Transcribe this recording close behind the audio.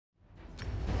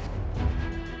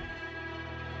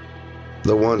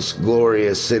The once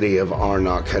glorious city of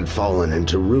Arnoc had fallen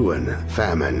into ruin,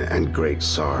 famine, and great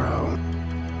sorrow.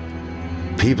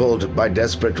 Peopled by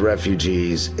desperate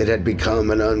refugees, it had become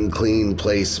an unclean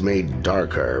place made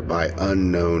darker by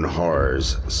unknown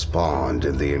horrors spawned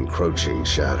in the encroaching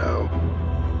shadow.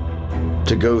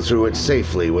 To go through it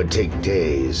safely would take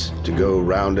days, to go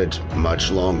round it much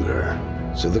longer,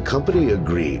 so the company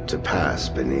agreed to pass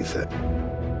beneath it.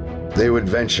 They would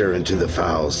venture into the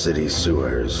foul city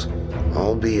sewers,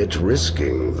 albeit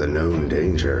risking the known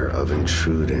danger of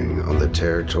intruding on the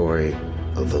territory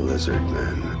of the lizard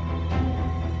men.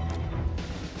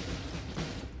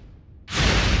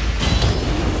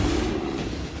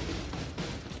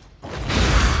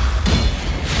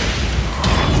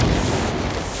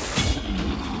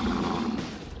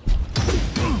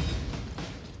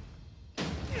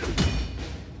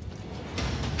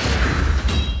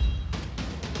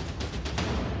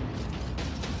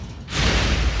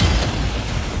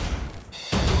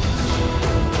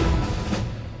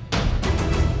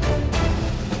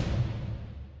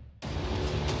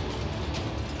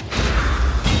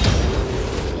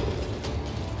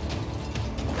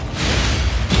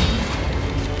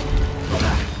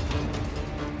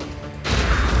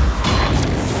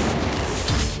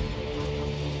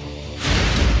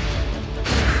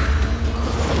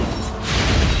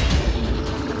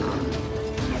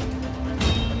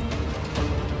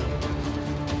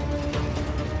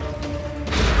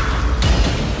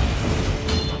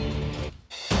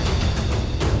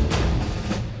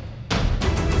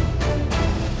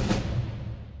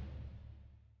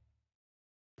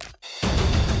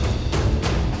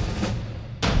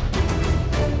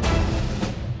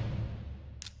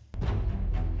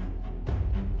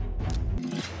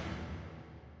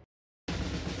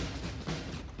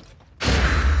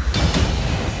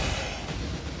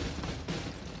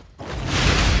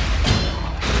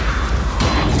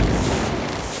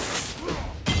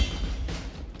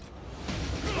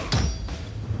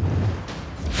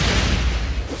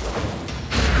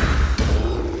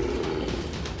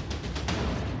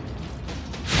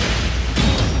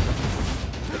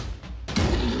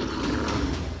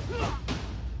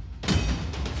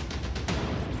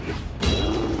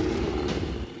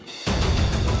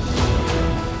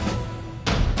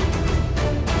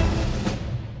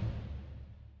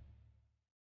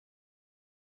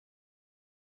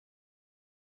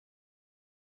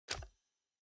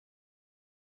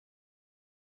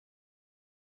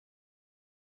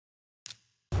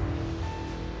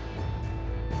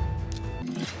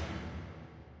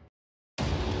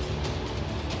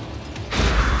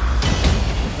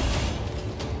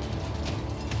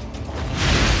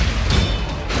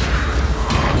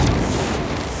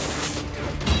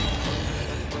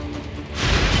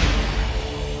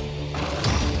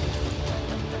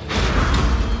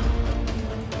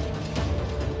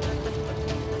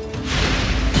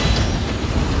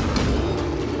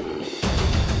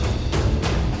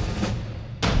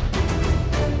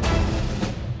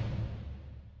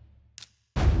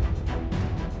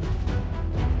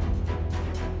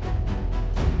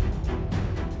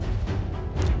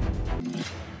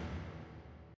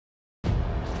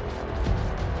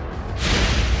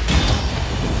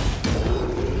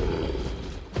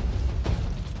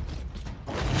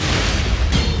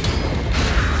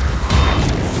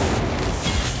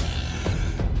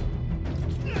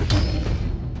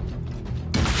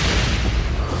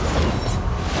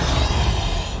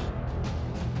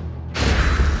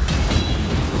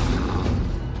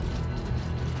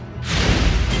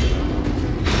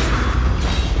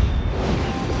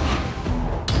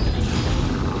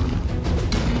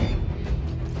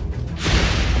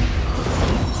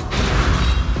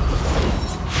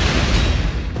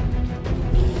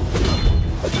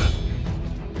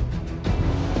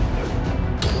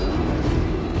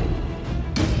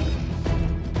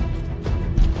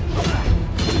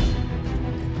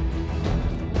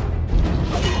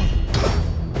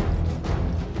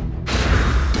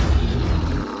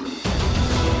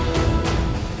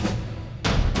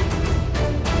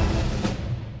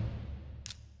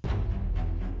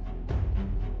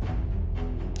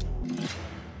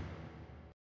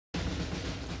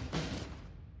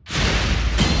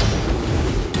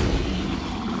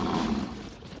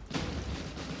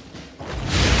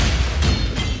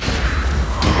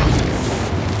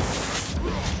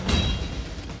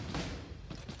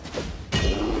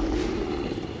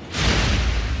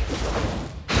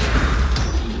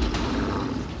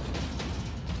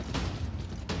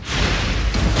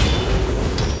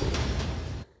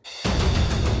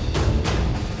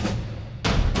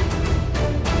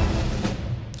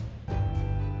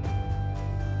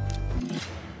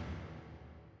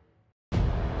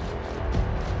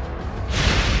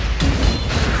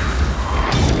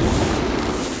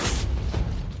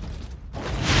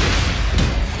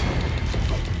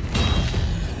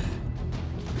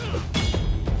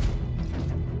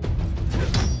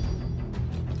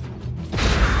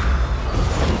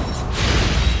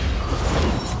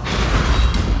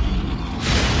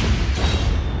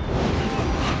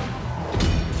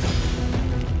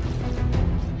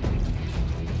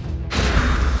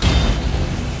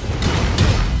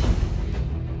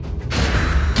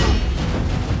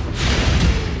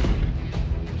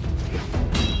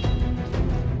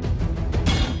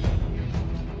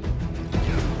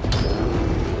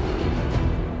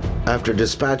 After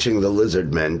dispatching the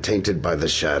lizard men tainted by the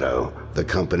shadow, the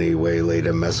company waylaid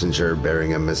a messenger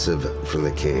bearing a missive from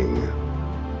the king.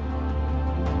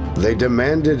 They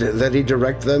demanded that he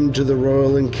direct them to the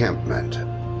royal encampment.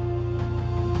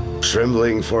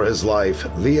 Trembling for his life,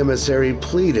 the emissary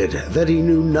pleaded that he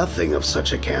knew nothing of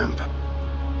such a camp.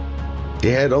 He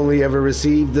had only ever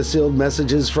received the sealed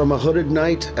messages from a hooded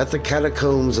knight at the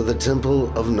catacombs of the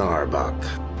Temple of Narbuk.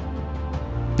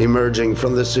 Emerging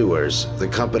from the sewers, the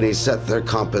company set their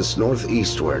compass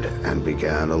northeastward and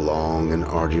began a long and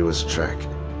arduous trek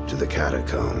to the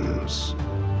catacombs.